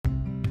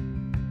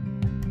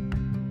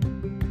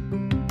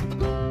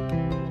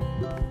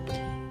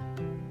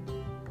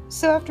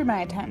So after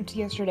my attempt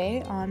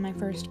yesterday on my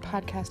first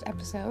podcast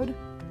episode,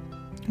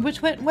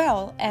 which went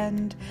well,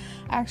 and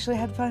I actually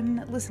had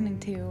fun listening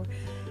to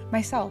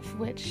myself,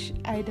 which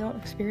I don't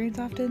experience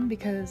often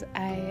because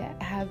I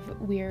have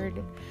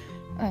weird,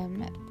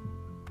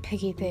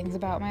 picky things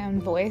about my own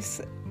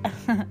voice,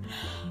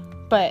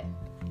 but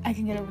I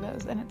can get over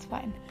those and it's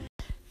fine.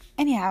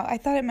 Anyhow, I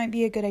thought it might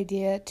be a good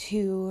idea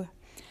to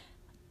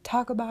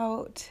talk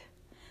about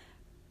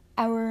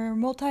our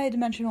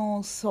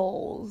multidimensional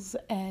souls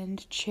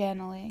and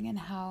channeling and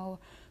how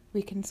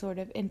we can sort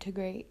of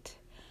integrate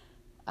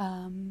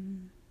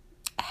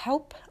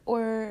help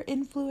or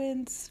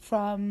influence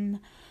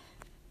from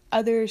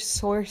other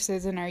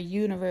sources in our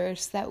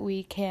universe that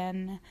we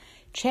can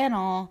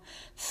channel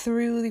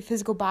through the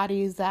physical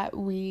bodies that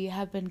we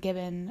have been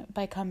given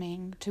by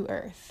coming to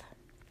Earth.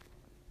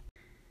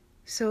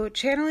 So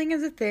channeling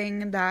is a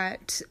thing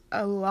that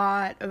a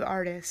lot of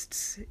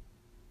artists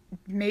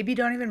maybe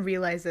don't even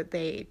realize that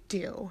they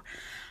do.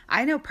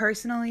 I know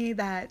personally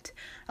that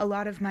a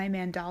lot of my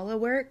mandala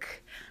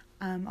work,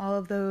 all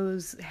of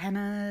those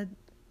henna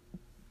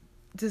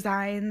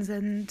designs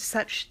and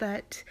such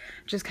that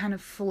just kind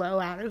of flow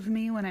out of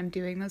me when I'm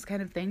doing those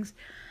kind of things,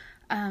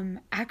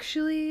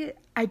 actually,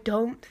 I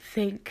don't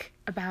think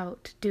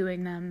about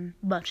doing them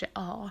much at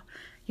all.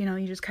 You know,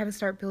 you just kind of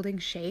start building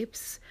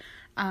shapes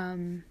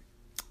in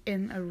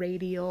a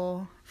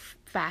radial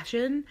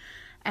fashion.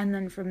 And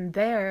then from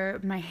there,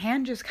 my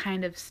hand just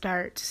kind of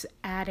starts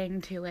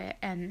adding to it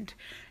and,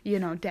 you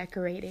know,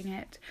 decorating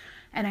it.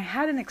 And I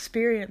had an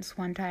experience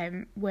one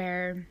time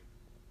where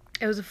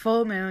it was a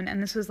full moon,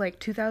 and this was like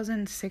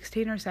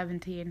 2016 or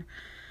 17.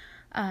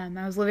 I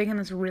was living in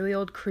this really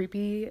old,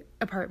 creepy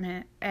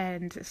apartment,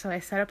 and so I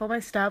set up all my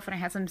stuff, and I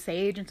had some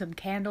sage and some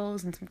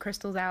candles and some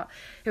crystals out.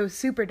 It was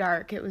super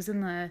dark. It was in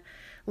the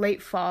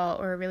late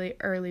fall or really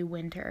early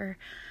winter.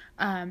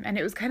 And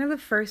it was kind of the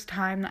first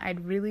time that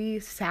I'd really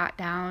sat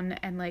down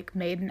and like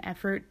made an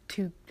effort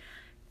to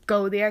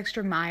go the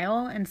extra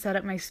mile and set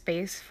up my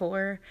space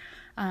for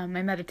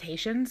my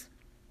meditations.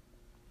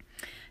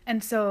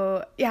 And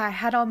so, yeah, I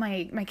had all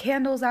my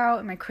candles out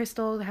and my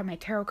crystals. I had my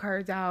tarot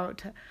cards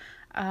out.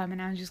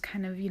 And I was just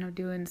kind of, you know,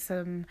 doing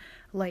some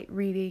light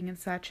reading and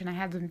such. And I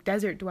had some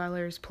Desert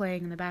Dwellers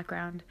playing in the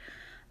background.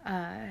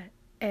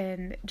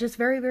 And just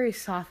very, very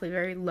softly,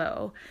 very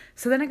low.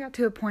 So then I got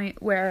to a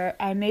point where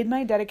I made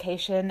my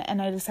dedication and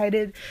I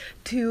decided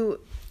to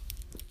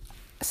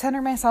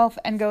center myself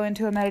and go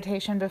into a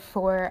meditation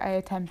before I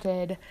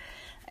attempted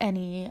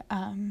any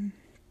of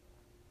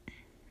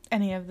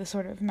the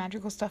sort of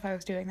magical stuff I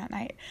was doing that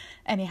night.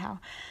 Anyhow,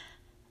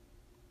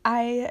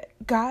 I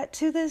got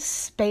to this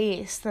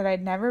space that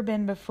I'd never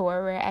been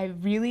before where I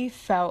really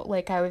felt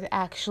like I was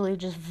actually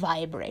just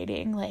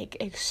vibrating, like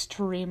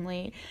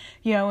extremely,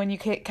 you know, when you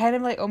get kind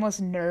of like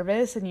almost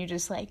nervous and you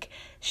just like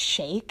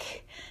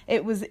shake.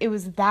 It was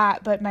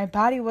that, but my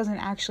body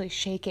wasn't actually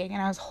shaking,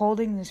 and I was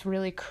holding this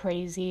really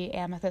crazy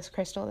amethyst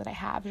crystal that I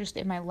have just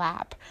in my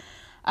lap.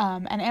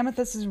 And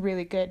amethyst is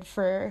really good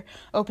for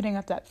opening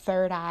up that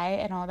third eye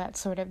and all that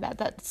sort of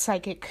that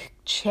psychic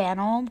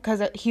channel,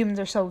 because humans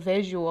are so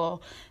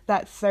visual.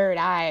 That third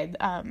eye,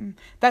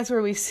 that's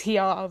where we see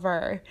all of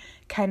our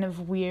kind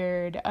of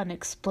weird,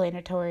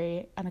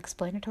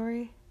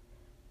 unexplainatory?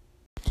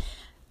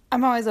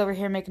 I'm always over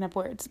here making up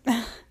words.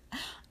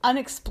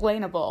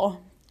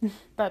 Unexplainable.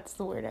 That's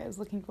the word I was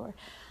looking for.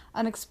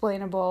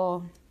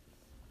 Unexplainable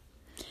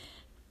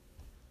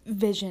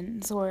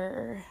visions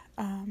or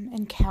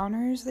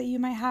encounters that you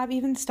might have,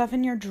 even stuff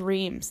in your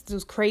dreams,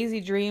 those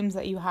crazy dreams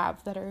that you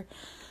have that are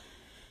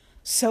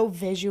so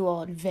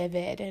visual and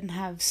vivid and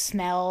have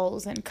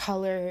smells and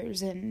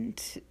colors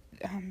and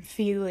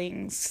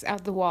feelings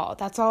out the wall.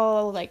 That's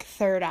all like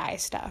third eye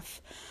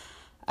stuff.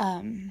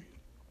 And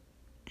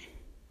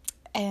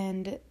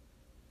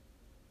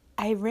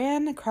I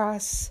ran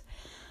across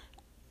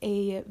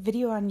a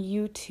video on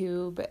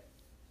YouTube.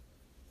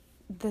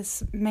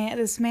 This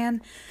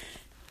man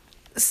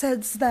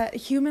says that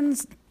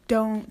humans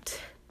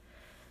don't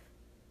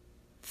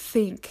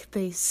think,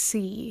 they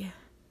see.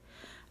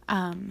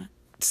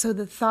 So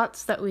the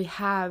thoughts that we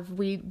have,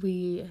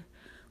 we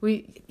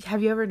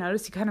have you ever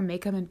noticed you kind of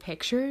make them in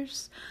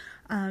pictures?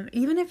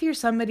 Even if you're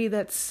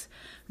that's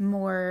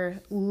more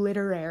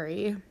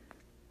literary,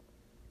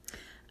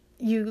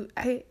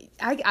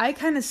 I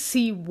kind of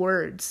see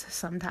words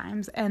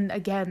sometimes, and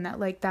again,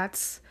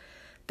 that's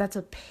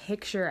a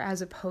picture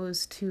as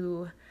opposed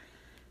to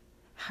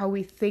how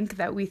we think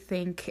that we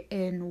think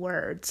in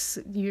words.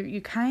 You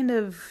kind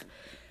of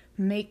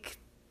make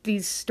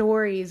these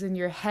stories in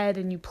your head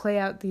and you play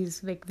out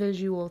these like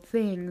visual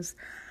things.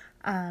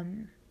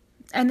 And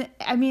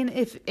I mean,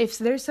 if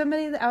there's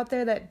somebody out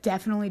there that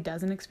definitely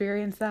doesn't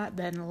experience that,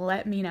 then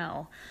let me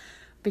know,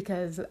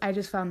 because I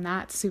just found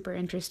that super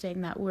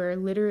interesting, that we're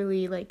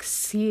literally like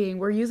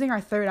we're using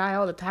our third eye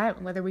all the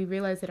time, whether we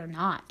realize it or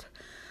not.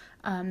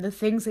 The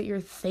things that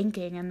you're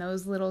thinking and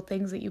those little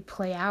things that you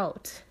play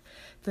out,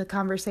 the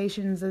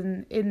conversations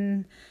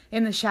in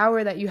the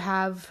shower that you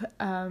have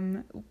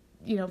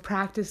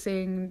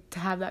practicing to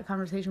have that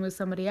conversation with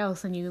somebody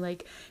else, and you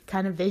like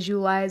kind of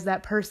visualize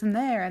that person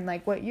there and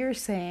like what you're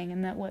saying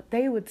and that what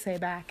they would say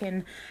back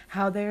and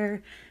how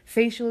their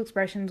facial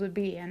expressions would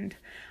be, and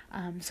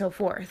so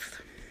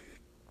forth.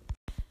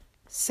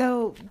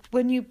 So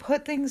when you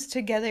put things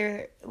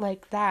together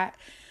like that,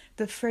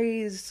 the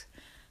phrase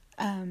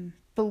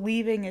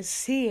believing is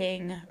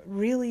seeing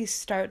really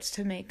starts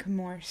to make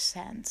more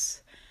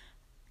sense.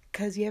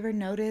 Because you ever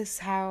notice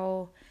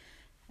how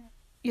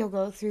you'll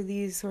go through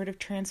these sort of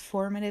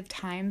transformative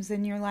times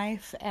in your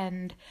life,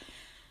 and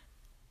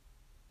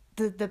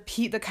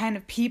the kind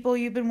of people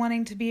you've been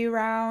wanting to be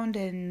around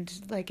and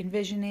like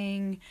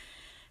envisioning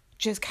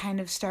just kind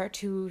of start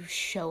to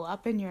show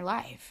up in your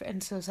life.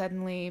 And so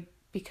suddenly,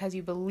 because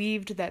you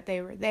believed that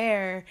they were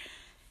there,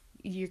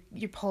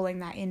 you're pulling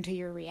that into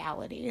your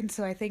reality. And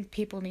so I think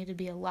people need to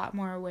be a lot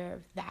more aware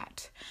of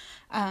that.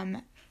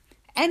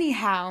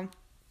 Anyhow,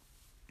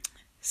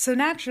 so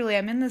naturally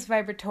I'm in this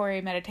vibratory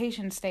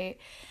meditation state,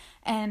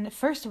 and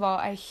first of all,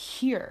 I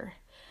hear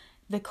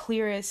the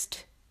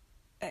clearest.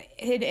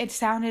 It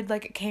sounded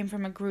like it came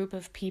from a group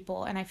of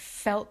people, and I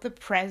felt the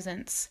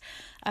presence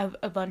of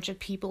a bunch of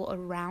people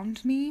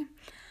around me.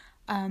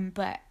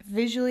 But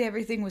visually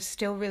everything was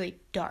still really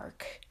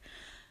dark.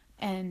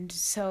 And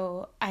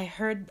so I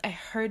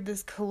heard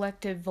this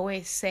collective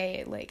voice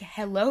say like,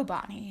 "Hello,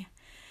 Bonnie."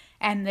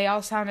 And they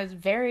all sounded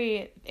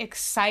very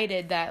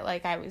excited that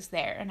like I was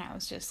there. And I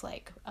was just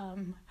like,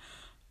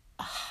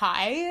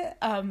 hi,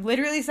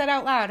 literally said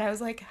out loud. I was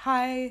like,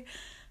 "Hi,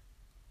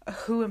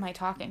 who am I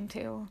talking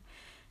to?"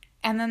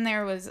 And then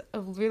there was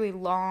a really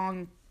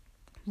long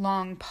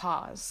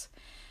pause.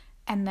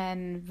 And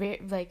then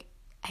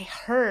I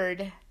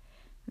heard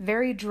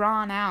very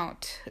drawn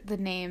out the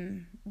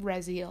name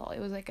Raziel. It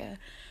was like a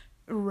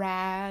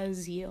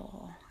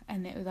Raziel,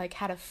 and it like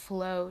had a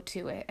flow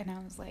to it, and I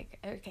was like,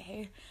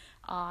 okay,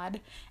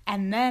 odd.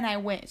 And then I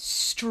went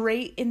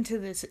straight into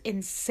this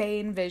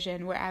insane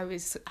vision where I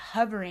was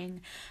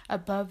hovering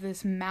above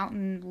this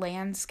mountain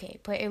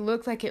landscape. Like, it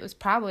looked like it was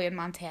probably in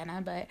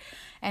Montana, but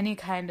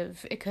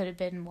it could have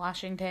been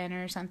Washington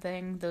or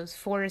something, those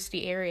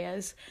foresty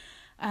areas.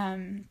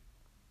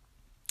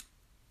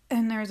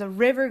 And there's a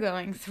river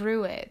going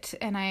through it,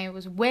 and I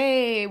was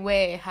way,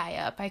 way high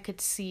up. I could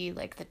see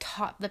like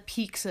the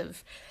peaks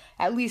of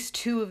at least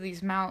two of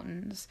these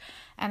mountains,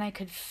 and I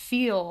could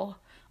feel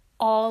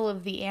all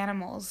of the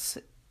animals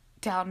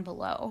down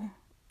below,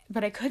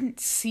 but I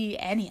couldn't see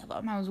any of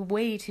them. I was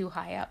way too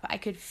high up. I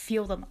could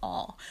feel them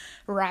all: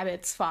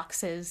 rabbits,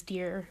 foxes,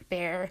 deer,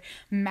 bear,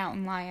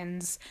 mountain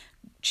lions,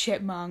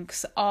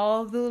 chipmunks,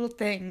 all the little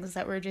things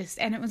that were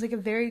and it was like a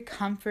very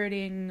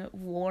comforting,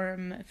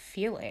 warm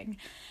feeling.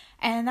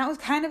 And that was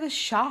kind of a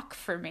shock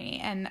for me,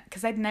 and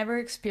because I'd never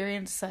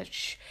experienced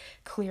such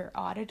clear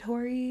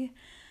auditory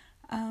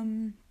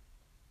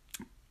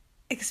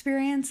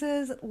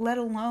experiences, let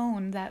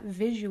alone that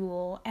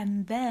visual,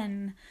 and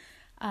then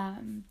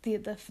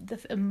the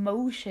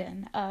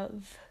emotion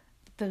of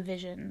the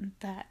vision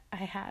that I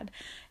had.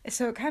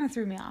 So it kind of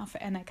threw me off,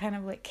 and I kind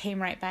of like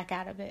came right back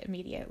out of it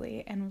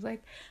immediately and was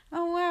like,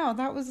 oh wow,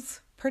 that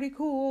was pretty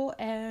cool,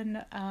 and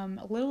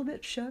a little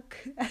bit shook.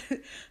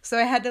 So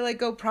I had to like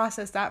go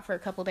process that for a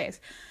couple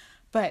days.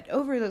 But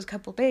over those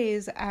couple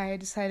days, I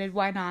decided,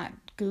 why not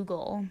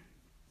Google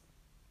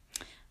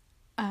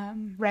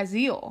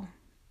Raziel?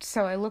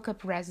 So I look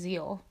up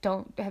Raziel.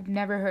 Have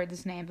never heard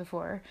this name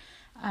before.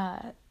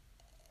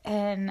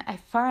 And I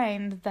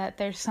find that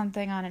there's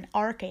something on an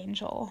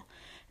archangel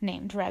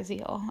named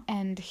Raziel,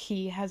 and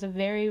he has a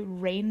very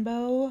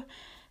rainbow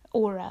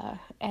aura,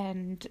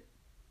 and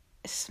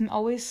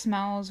always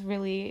smells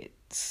really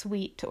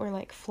sweet, or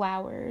like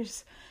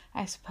flowers,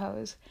 I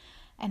suppose.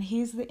 And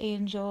he's the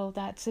angel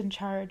that's in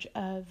charge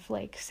of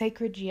like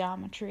sacred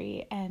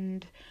geometry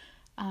and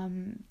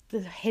the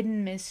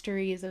hidden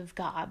mysteries of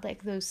God,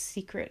 like those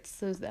secrets,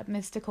 that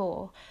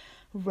mystical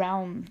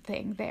realm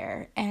thing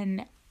there.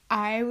 And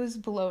I was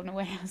blown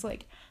away. I was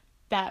like,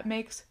 that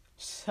makes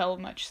so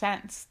much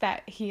sense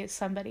that he is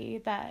somebody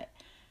that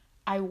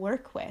I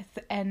work with.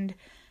 And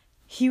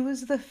he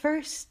was the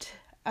first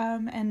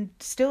and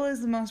still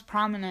is the most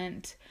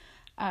prominent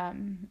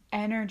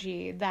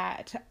energy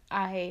that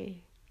I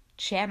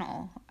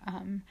channel.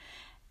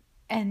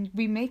 And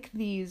we make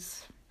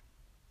these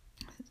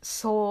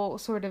soul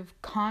sort of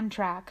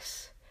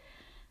contracts,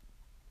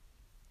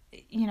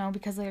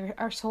 because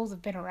our souls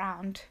have been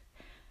around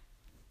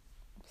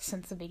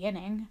since the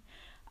beginning.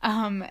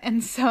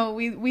 And so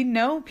we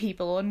know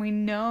people, and we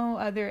know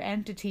other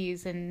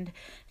entities and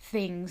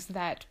things,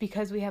 that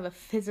because we have a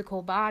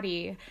physical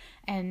body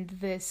and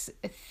this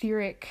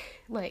etheric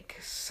like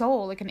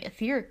soul, like an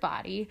etheric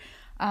body,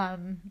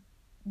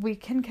 we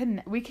can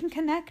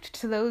connect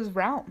to those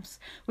realms.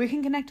 We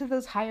can connect to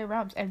those higher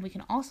realms, and we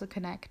can also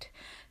connect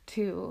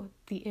to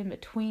the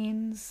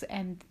in-betweens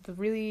and the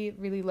really,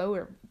 really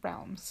lower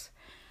realms.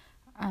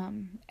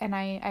 And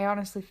I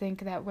honestly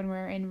think that when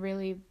we're in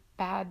really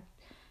bad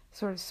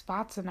sort of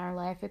spots in our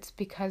life, it's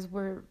because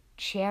we're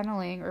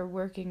channeling or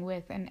working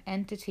with an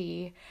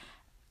entity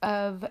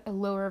of a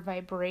lower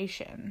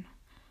vibration.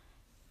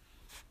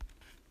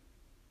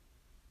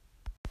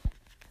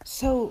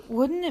 So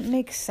wouldn't it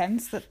make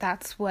sense that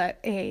that's what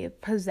a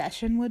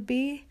possession would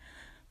be?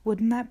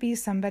 Wouldn't that be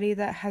somebody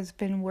that has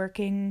been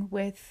working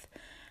with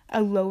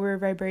a lower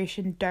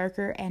vibration,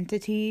 darker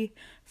entity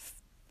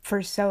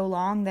for so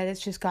long that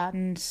it's just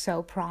gotten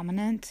so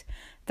prominent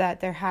that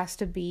there has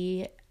to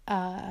be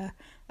a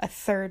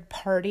third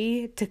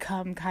party to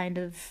come kind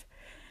of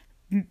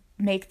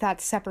make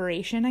that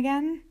separation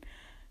again?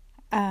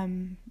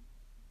 That's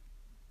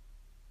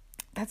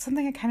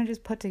something I kind of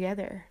just put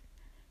together.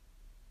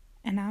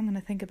 And now I'm going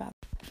to think about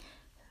it.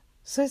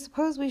 So I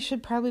suppose we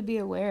should probably be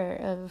aware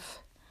of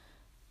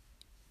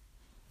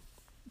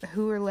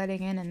who we're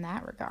letting in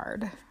that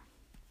regard.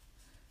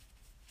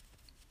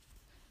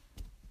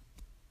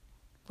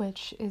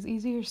 Which is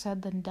easier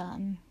said than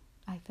done,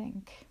 I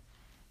think.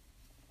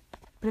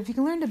 But if you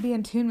can learn to be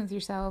in tune with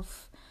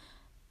yourself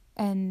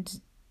and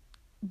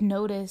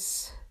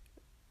notice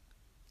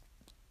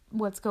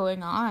what's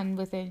going on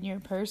within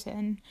your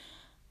person,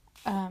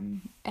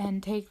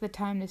 and take the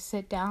time to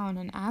sit down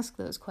and ask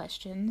those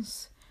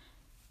questions,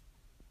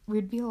 a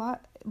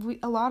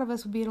lot of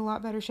us would be in a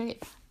lot better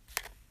shape.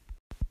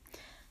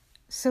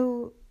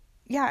 So,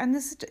 yeah, and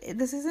this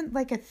isn't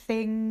like a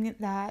thing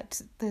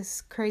that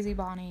this crazy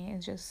Bonnie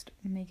is just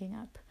making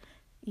up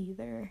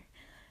either.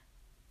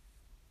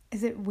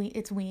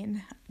 It's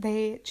Ween.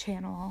 They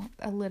channel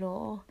a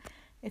little,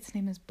 its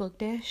name is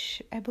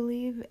Bookdish, I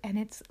believe, and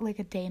it's like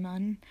a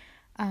daemon.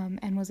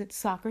 And was it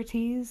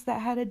Socrates that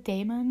had a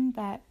daemon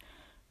that,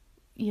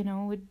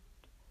 would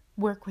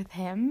work with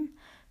him?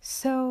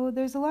 So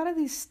there's a lot of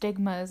these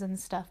stigmas and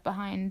stuff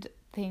behind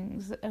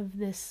things of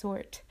this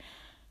sort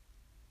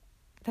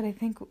that I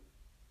think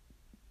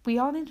we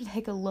all need to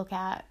take a look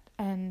at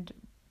and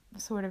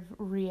sort of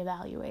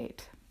reevaluate.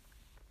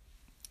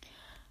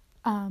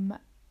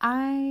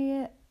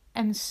 I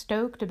am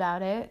stoked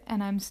about it,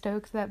 and I'm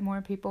stoked that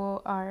more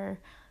people are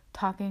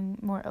talking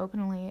more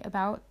openly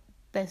about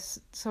this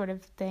sort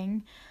of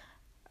thing,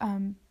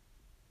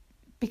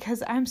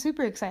 because I'm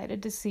super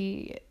excited to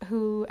see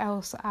who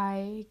else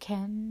I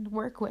can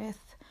work with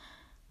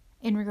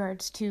in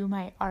regards to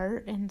my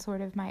art and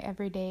sort of my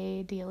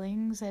everyday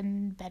dealings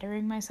and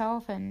bettering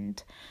myself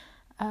and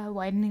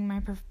widening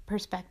my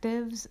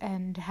perspectives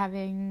and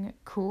having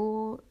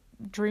cool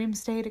dream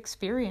state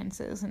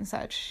experiences and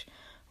such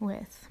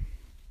with.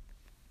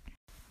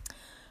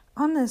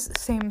 On this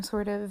same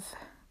sort of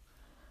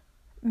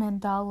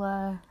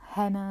mandala,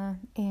 henna,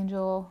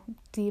 angel,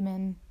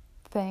 demon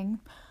thing,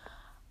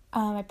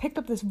 I picked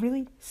up this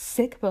really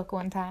sick book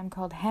one time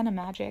called Henna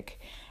Magic,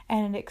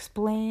 and it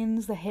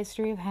explains the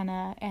history of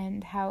henna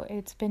and how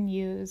it's been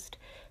used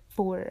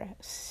for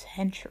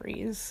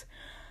centuries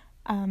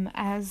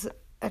as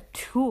a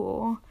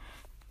tool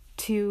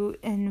to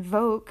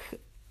invoke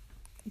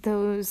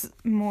those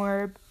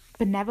more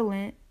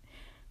benevolent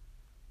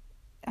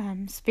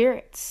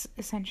spirits,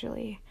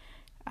 essentially.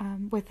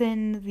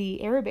 Within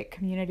the Arabic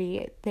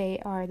community,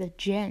 they are the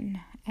jinn,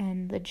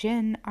 and the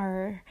jinn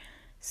are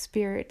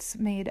spirits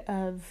made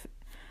of,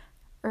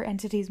 or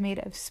entities made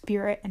of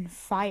spirit and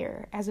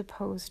fire, as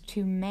opposed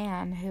to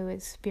man, who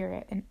is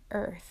spirit and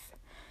earth,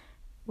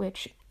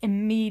 which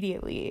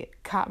immediately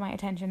caught my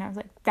attention. I was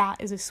like,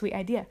 that is a sweet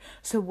idea.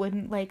 So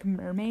wouldn't like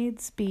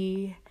mermaids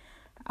be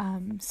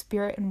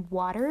spirit and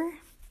water?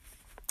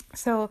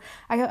 So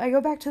I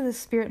go back to the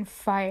spirit and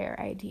fire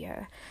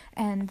idea,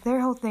 and their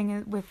whole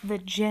thing with the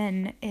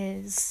jinn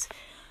is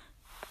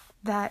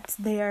that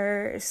they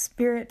are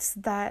spirits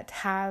that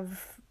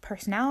have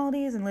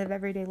personalities and live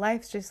everyday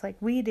lives just like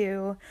we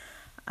do,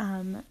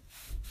 and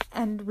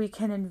we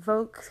can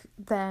invoke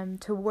them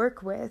to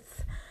work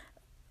with,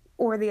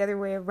 or the other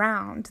way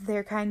around.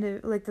 They're kind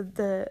of like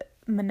the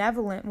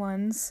malevolent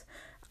ones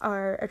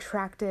are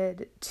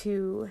attracted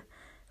to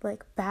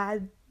like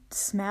bad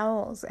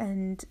smells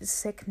and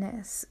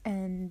sickness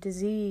and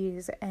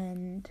disease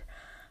and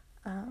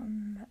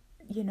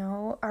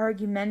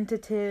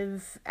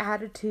argumentative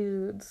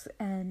attitudes,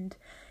 and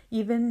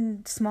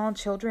even small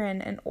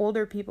children and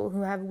older people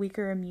who have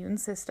weaker immune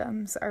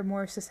systems are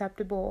more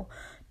susceptible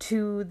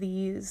to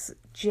these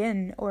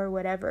jinn or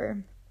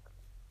whatever,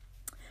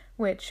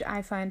 which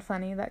I find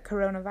funny that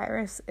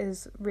coronavirus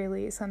is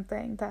really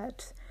something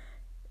that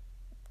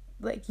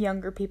like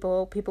younger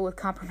people with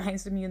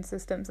compromised immune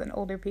systems, and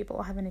older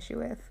people have an issue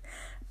with.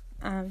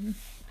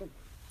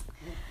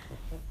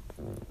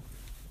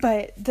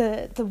 But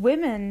the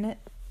women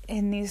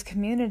in these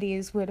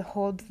communities would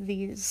hold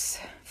these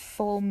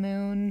full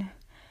moon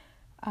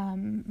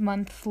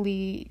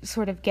monthly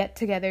sort of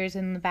get-togethers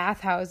in the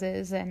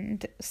bathhouses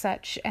and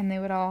such, and they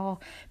would all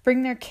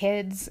bring their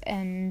kids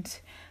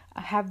and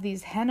have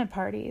these henna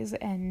parties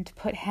and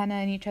put henna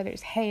in each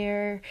other's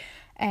hair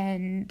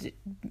and,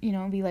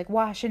 be like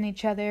washing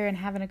each other and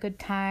having a good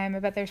time. I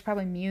bet there's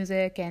probably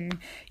music, and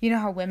you know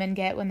how women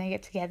get when they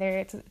get together.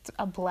 It's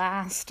a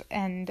blast,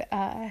 and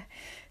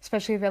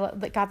especially if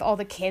they got all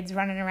the kids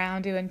running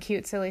around doing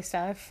cute, silly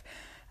stuff.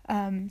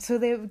 So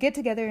they would get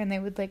together and they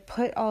would like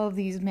put all of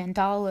these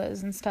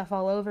mandalas and stuff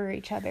all over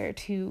each other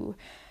to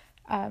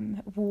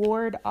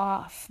ward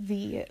off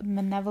the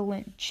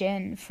malevolent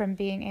jinn from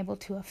being able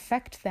to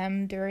affect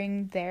them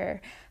during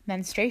their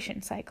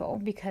menstruation cycle,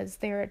 because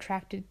they're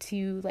attracted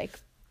to like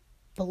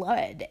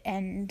blood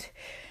and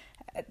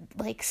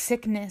like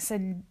sickness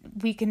and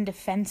weakened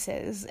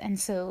defenses. And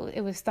so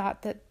it was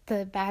thought that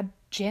the bad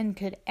jinn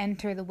could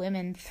enter the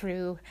women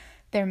through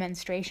their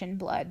menstruation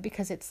blood,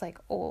 because it's like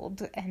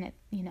old and it,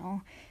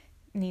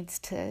 needs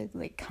to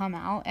like come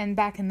out. And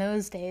back in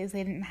those days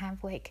they didn't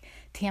have like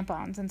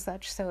tampons and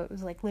such, so it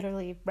was like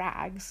literally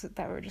rags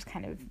that were just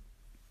kind of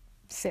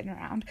sitting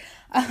around.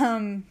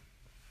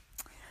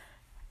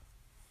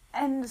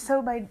 And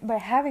so by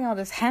having all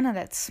this henna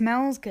that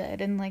smells good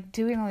and like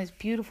doing all these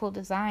beautiful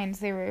designs,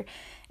 they were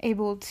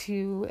able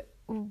to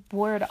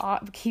ward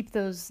off, keep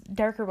those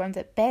darker ones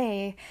at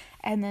bay,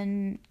 and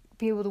then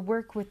be able to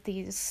work with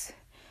these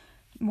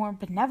more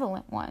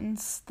benevolent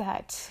ones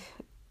that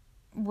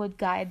would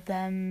guide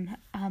them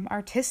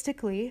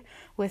artistically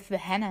with the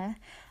henna,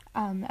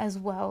 as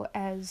well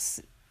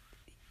as,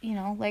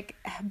 like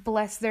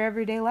bless their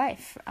everyday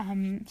life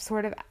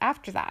sort of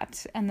after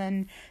that. And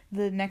then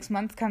the next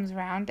month comes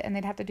around and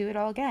they'd have to do it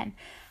all again.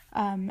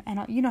 And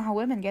you know how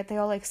women get, they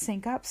all like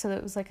sync up, so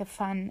it was like a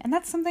fun, and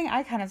that's something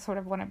I kind of sort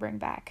of want to bring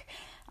back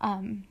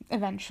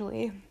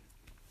eventually.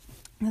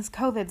 This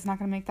COVID's not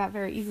going to make that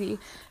very easy,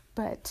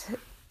 but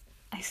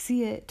I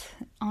see it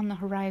on the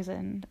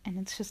horizon, and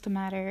it's just a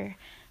matter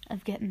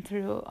of getting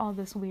through all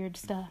this weird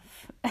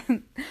stuff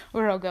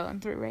we're all going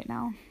through right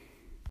now.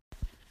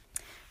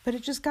 But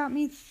it just got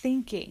me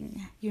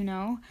thinking,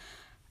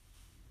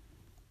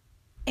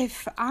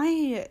 if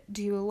I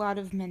do a lot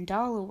of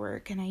mandala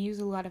work and I use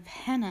a lot of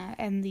henna,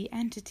 and the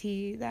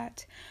entity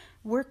that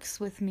works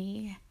with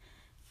me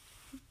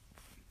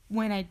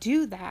when I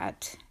do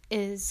that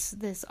is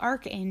this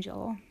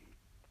archangel,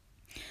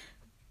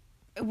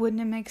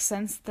 wouldn't it make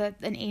sense that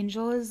an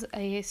angel is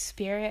a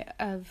spirit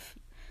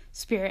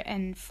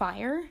and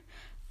fire?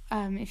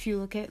 If you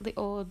look at the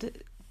old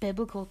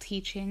biblical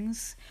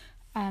teachings,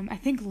 I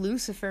think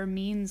Lucifer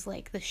means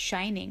like the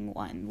shining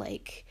one,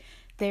 like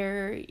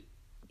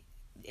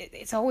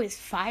it's always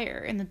fire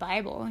in the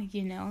Bible,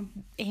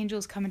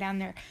 angels coming down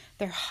there,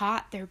 they're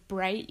hot, they're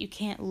bright, you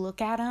can't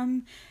look at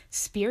them,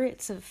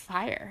 spirits of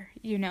fire,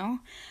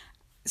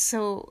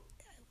 so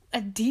a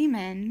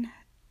demon,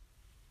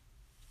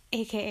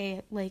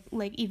 aka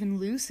like even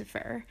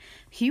Lucifer,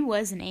 he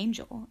was an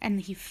angel and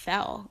he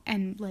fell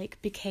and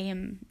like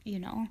became,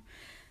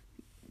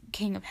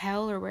 king of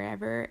hell or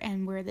wherever,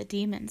 and where the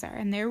demons are,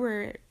 and there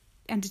were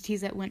entities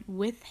that went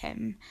with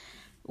him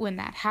when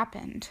that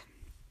happened.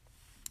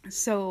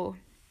 So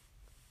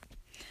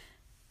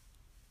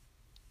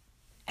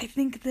I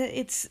think that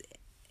it's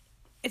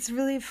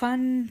really a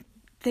fun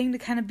thing to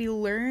kind of be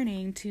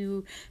learning,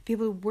 to be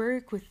able to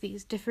work with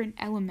these different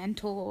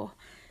elemental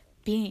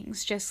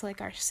beings just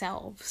like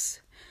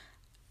ourselves.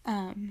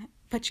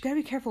 But you gotta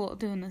be careful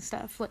doing this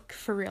stuff, like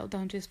for real.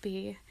 Don't just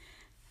be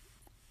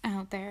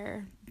out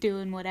there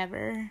doing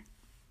whatever.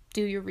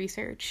 Do your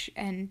research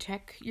and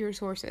check your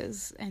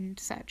sources and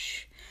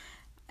such.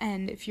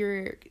 And if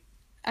you're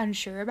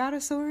unsure about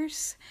a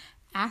source,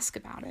 ask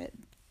about it.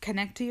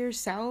 Connect to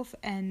yourself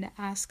and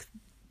ask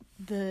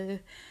the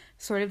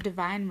sort of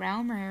divine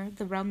realm, or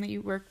the realm that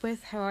you work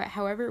with,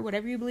 however,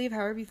 whatever you believe,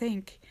 however you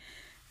think,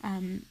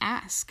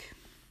 ask.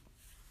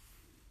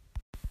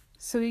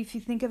 So if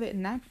you think of it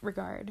in that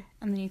regard,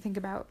 and then you think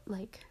about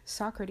like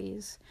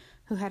Socrates,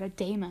 who had a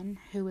daemon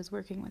who was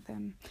working with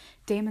him.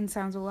 Daemon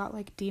sounds a lot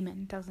like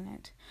demon, doesn't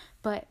it?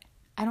 But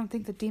I don't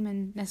think the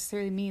demon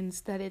necessarily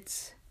means that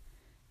it's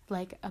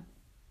like a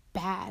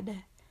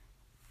bad.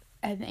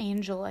 An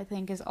angel, I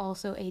think, is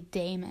also a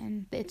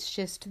daemon. It's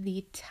just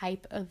the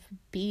type of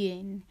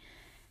being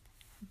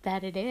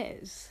that it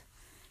is.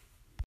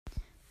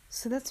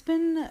 So that's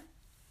been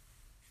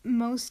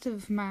most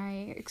of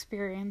my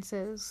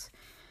experiences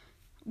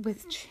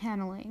with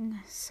channeling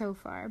so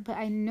far, but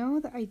I know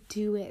that I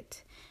do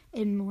it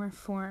in more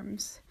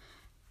forms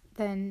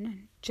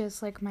than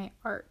just like my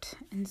art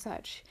and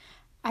such.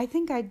 I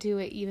think I do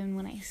it even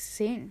when I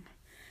sing,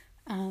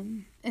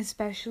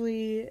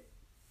 especially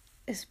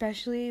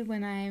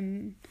when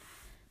I'm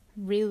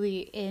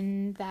really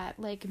in that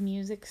like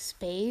music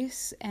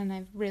space and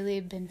I've really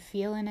been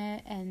feeling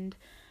it, and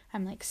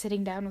I'm like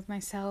sitting down with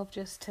myself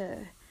just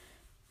to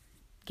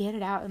get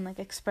it out and like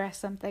express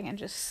something and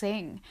just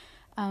sing.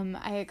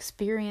 I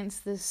experience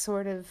this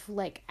sort of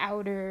like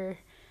outer,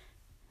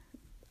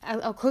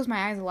 I'll close my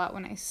eyes a lot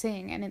when I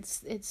sing, and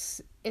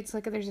it's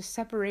like there's a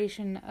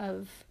separation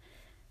of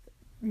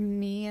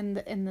me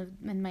and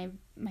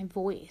my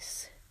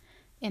voice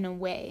in a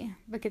way.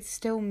 Like it's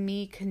still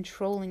me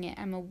controlling it,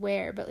 I'm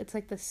aware, but it's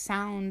like the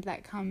sound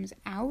that comes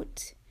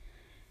out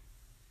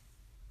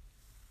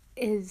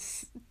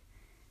is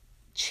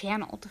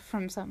channeled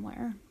from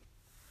somewhere.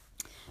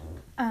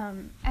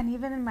 And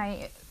even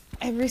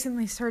I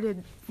recently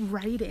started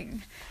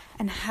writing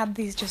and had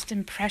these just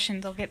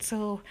impressions. I'll get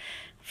so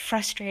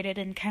frustrated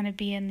and kind of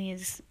be in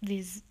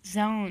these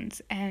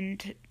zones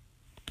and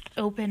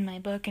open my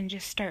book and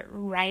just start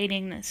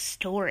writing this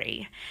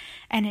story,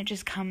 and it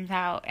just comes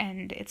out,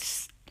 and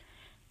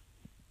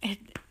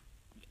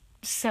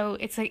so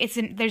it's like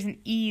there's an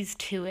ease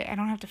to it. I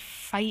don't have to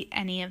fight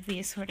any of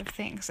these sort of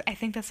things. I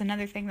think that's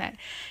another thing that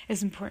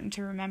is important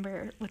to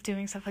remember with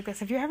doing stuff like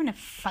this. If you're having to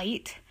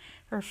fight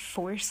or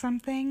force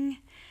something,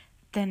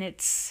 then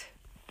it's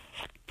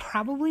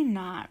probably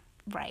not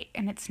right,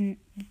 and it's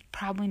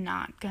probably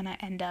not gonna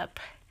end up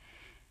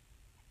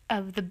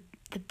of the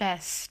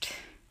best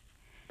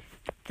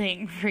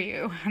thing for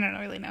you. I don't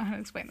really know how to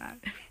explain that.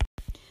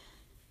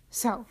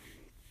 So,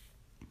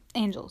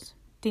 angels,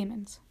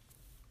 demons,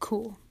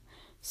 cool.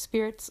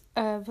 Spirits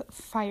of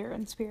fire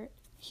and spirit.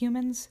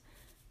 Humans,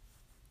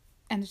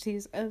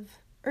 entities of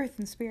earth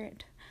and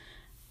spirit.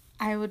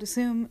 I would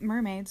assume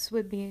mermaids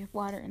would be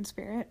water and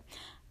spirit.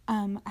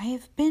 I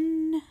have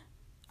been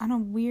on a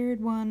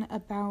weird one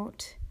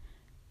about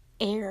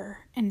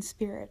air and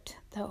spirit,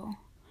 though.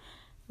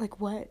 Like,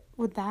 what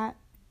would that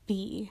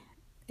be,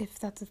 if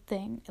that's a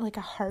thing? Like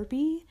a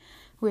harpy,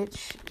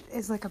 which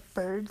is like a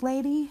bird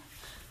lady.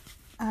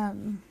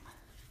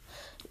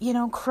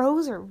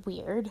 Crows are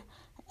weird.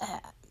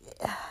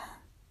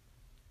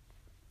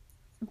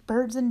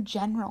 Birds in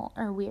general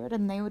are weird,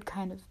 and they would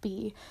kind of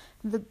be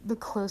the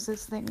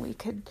closest thing we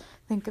could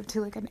think of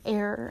to like an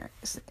air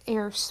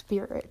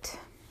spirit.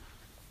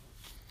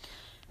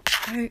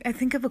 I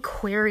think of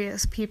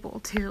Aquarius people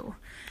too.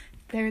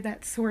 They're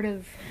that sort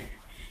of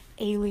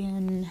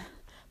alien.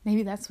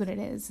 Maybe that's what it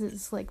is.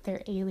 It's like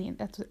they're alien.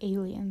 That's what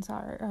aliens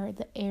are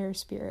the air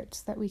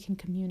spirits that we can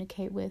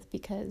communicate with,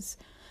 because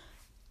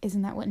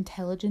isn't that what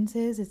intelligence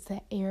is? It's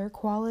the air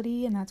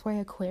quality, and that's why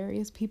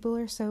Aquarius people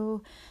are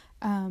so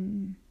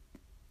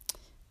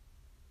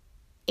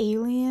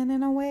alien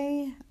in a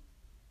way.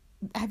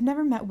 I've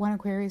never met one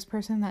Aquarius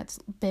person that's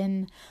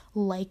been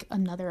like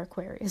another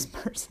Aquarius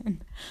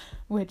person,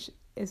 which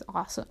is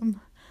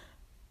awesome.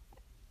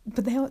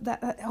 But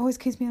that always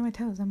keeps me on my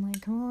toes. I'm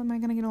like, well, am I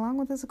going to get along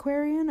with this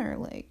Aquarian, or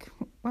like,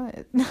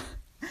 what?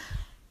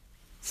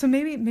 So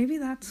maybe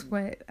that's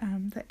what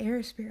the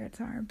air spirits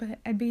are, but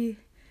I'd be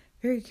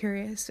very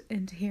curious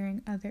into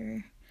hearing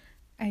other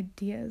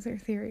ideas or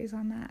theories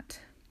on that.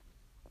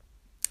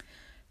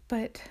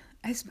 But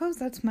I suppose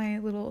that's my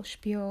little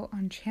spiel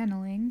on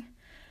channeling.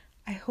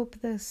 I hope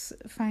this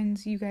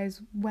finds you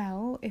guys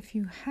well. If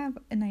you have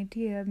an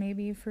idea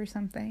maybe for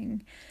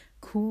something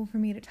cool for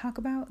me to talk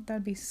about,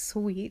 that'd be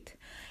sweet.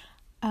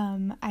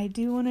 I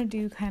do want to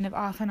do kind of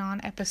off and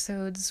on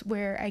episodes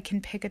where I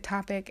can pick a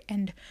topic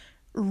and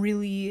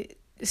really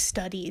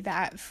study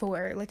that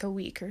for like a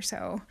week or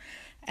so,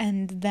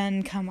 and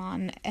then come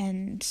on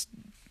and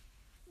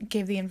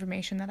give the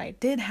information that I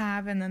did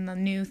have, and then the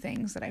new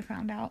things that I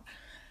found out.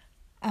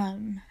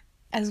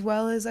 As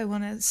well as I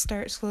want to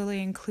start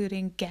slowly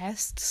including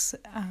guests.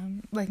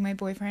 Like my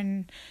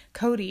boyfriend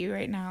Cody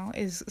right now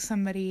is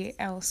somebody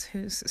else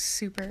who's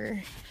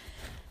super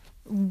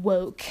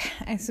woke,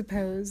 I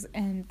suppose,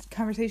 and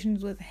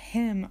conversations with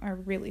him are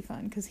really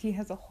fun because he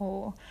has a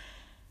whole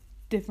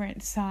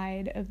different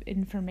side of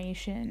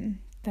information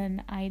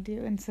than I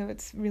do, and so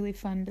it's really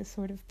fun to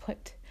sort of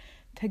put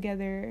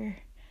together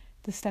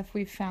the stuff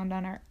we've found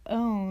on our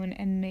own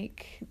and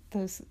make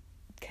those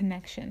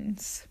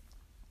connections.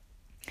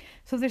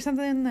 So if there's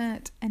something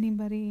that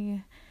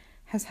anybody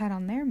has had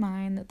on their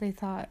mind that they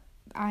thought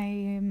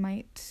I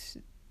might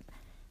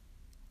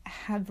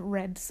have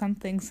read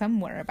something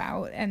somewhere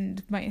about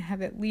and might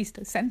have at least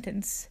a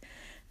sentence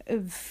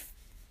of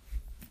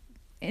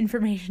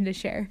information to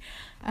share,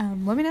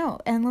 let me know.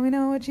 And let me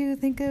know what you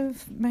think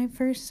of my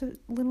first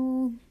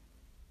little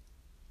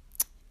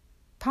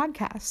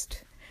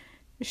podcast.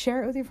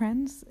 Share it with your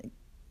friends.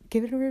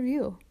 Give it a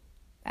review.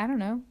 I don't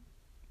know.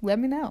 Let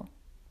me know.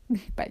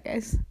 Bye,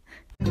 guys.